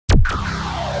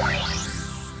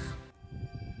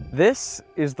This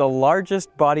is the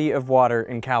largest body of water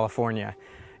in California.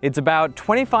 It's about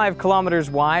 25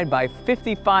 kilometers wide by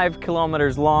 55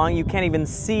 kilometers long. You can't even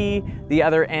see the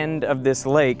other end of this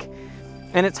lake.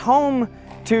 And it's home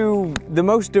to the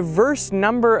most diverse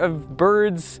number of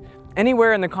birds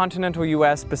anywhere in the continental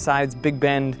US besides Big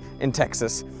Bend in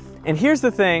Texas. And here's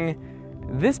the thing,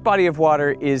 this body of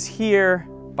water is here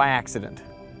by accident.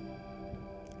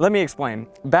 Let me explain.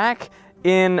 Back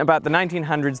in about the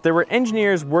 1900s, there were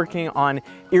engineers working on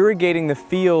irrigating the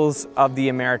fields of the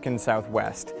American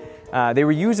Southwest. They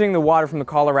were using the water from the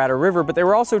Colorado River, but they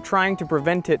were also trying to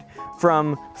prevent it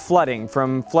from flooding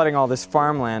all this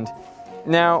farmland.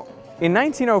 Now, in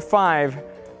 1905,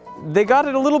 they got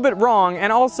it a little bit wrong,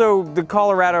 and also the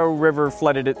Colorado River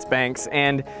flooded its banks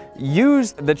and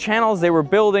used the channels they were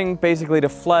building basically to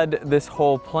flood this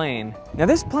whole plain. Now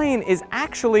this plain is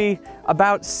actually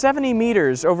about 70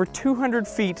 meters, over 200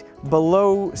 feet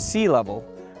below sea level.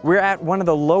 We're at one of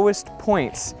the lowest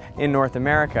points in North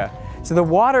America. So the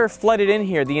water flooded in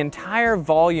here, the entire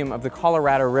volume of the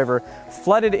Colorado River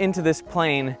flooded into this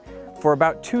plain for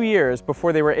about 2 years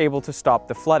before they were able to stop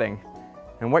the flooding.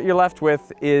 And what you're left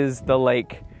with is the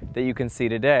lake that you can see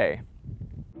today.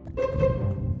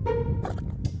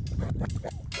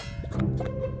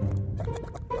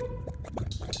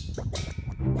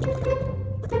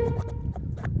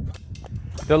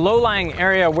 The low-lying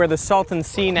area where the Salton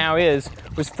Sea now is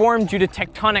was formed due to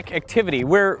tectonic activity.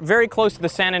 We're very close to the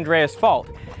San Andreas Fault.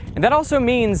 And that also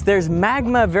means there's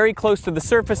magma very close to the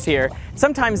surface here.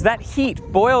 Sometimes that heat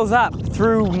boils up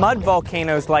through mud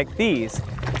volcanoes like these.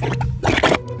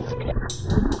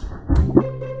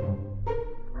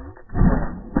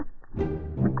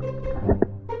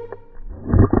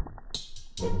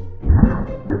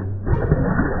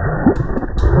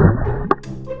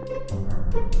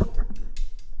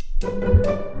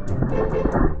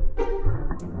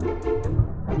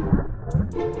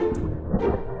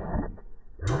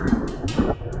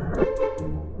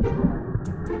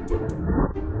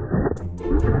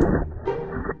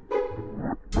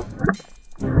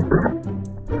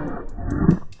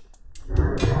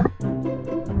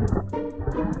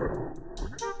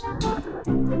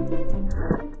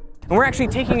 And we're actually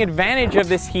taking advantage of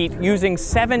this heat using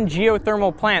 7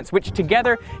 geothermal plants, which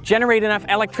together generate enough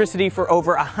electricity for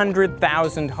over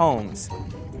 100,000 homes.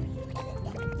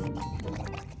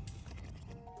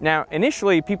 Now,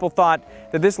 initially, people thought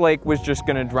that this lake was just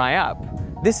going to dry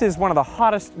up. This is one of the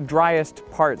hottest, driest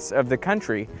parts of the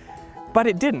country, but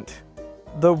it didn't.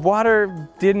 The water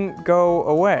didn't go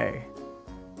away.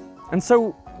 And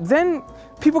so then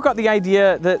people got the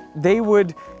idea that they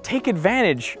would take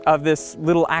advantage of this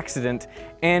little accident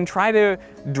and try to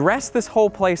dress this whole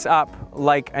place up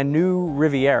like a new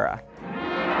Riviera.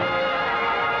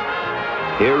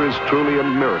 Here is truly a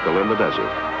miracle in the desert,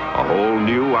 a whole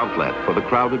new outlet for the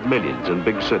crowded millions in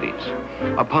big cities,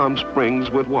 a Palm Springs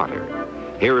with water.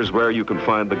 Here is where you can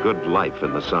find the good life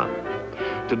in the sun.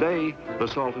 Today, the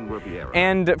Salton Riviera.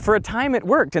 And for a time it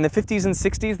worked. In the 50s and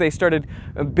 60s, they started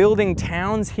building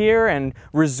towns here and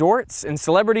resorts, and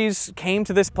celebrities came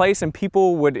to this place and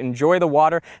people would enjoy the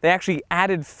water. They actually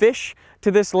added fish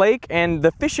to this lake, and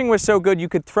the fishing was so good you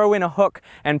could throw in a hook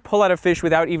and pull out a fish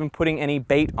without even putting any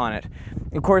bait on it.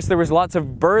 Of course, there was lots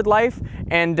of bird life,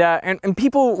 and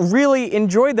people really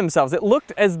enjoyed themselves. It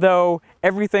looked as though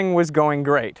everything was going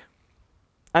great.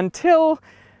 Until,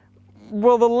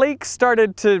 well, the lake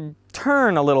started to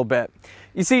turn a little bit.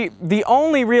 You see, the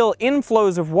only real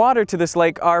inflows of water to this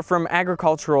lake are from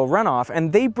agricultural runoff,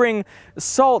 and they bring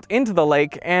salt into the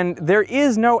lake, and there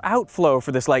is no outflow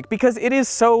for this lake because it is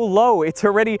so low. It's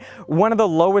already one of the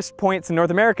lowest points in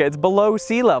North America. It's below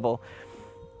sea level.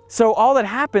 So all that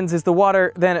happens is the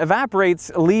water then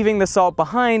evaporates, leaving the salt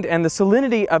behind, and the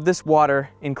salinity of this water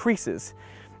increases.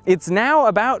 It's now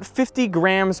about 50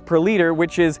 grams per liter,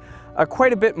 which is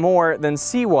quite a bit more than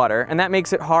seawater, and that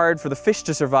makes it hard for the fish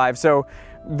to survive. So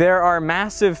there are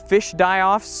massive fish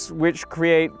die-offs, which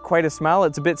create quite a smell.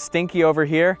 It's a bit stinky over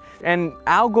here. And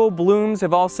algal blooms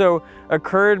have also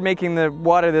occurred, making the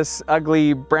water this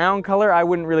ugly brown color. I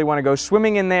wouldn't really want to go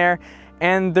swimming in there.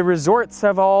 And the resorts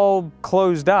have all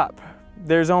closed up.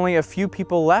 There's only a few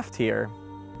people left here.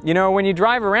 You know, when you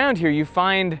drive around here, you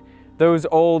find those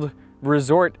old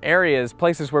resort areas,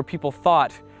 places where people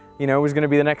thought, you know, it was going to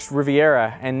be the next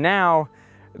Riviera, and now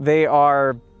they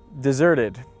are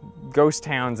deserted, ghost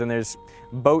towns, and there's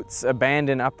boats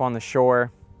abandoned up on the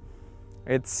shore.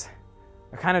 It's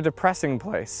a kind of depressing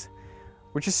place,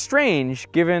 which is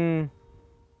strange given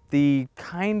the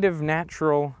kind of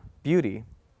natural beauty.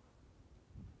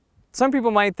 Some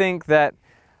people might think that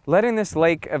letting this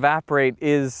lake evaporate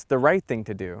is the right thing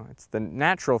to do. It's the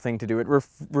natural thing to do. It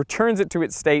returns it to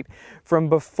its state from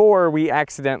before we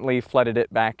accidentally flooded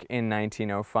it back in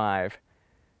 1905.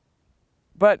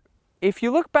 But if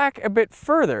you look back a bit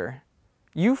further,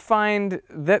 you find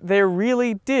that there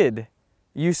really did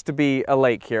used to be a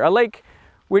lake here. A lake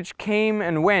which came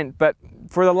and went, but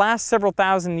for the last several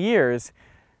thousand years,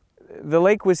 the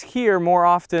lake was here more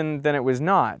often than it was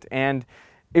not, and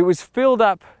it was filled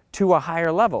up to a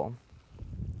higher level.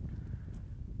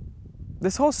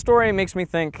 This whole story makes me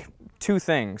think two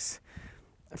things.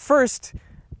 First,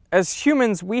 as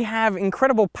humans, we have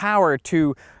incredible power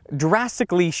to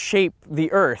drastically shape the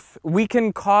earth. We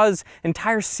can cause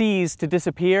entire seas to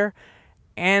disappear,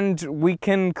 and we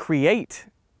can create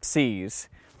seas.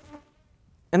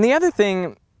 And the other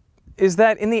thing is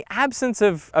that in the absence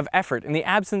of effort, in the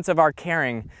absence of our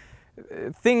caring,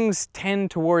 things tend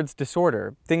towards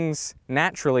disorder. Things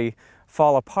naturally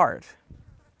fall apart.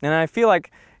 And I feel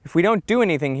like if we don't do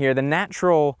anything here, the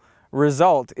natural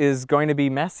result is going to be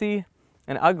messy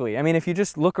and ugly. I mean, if you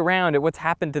just look around at what's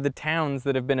happened to the towns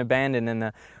that have been abandoned and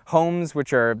the homes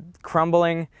which are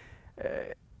crumbling,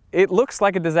 it looks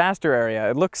like a disaster area.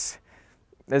 It looks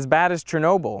as bad as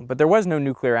Chernobyl, but there was no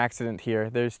nuclear accident here.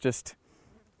 There's just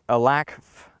a lack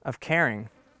of caring.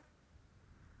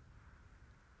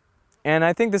 And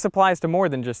I think this applies to more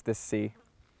than just this sea.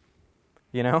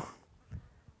 You know?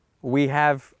 We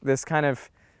have this kind of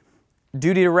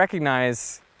duty to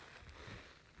recognize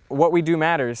what we do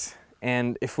matters,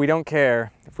 and if we don't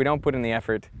care, if we don't put in the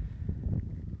effort,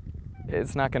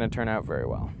 it's not going to turn out very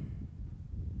well.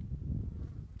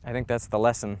 I think that's the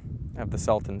lesson of the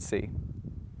Salton Sea.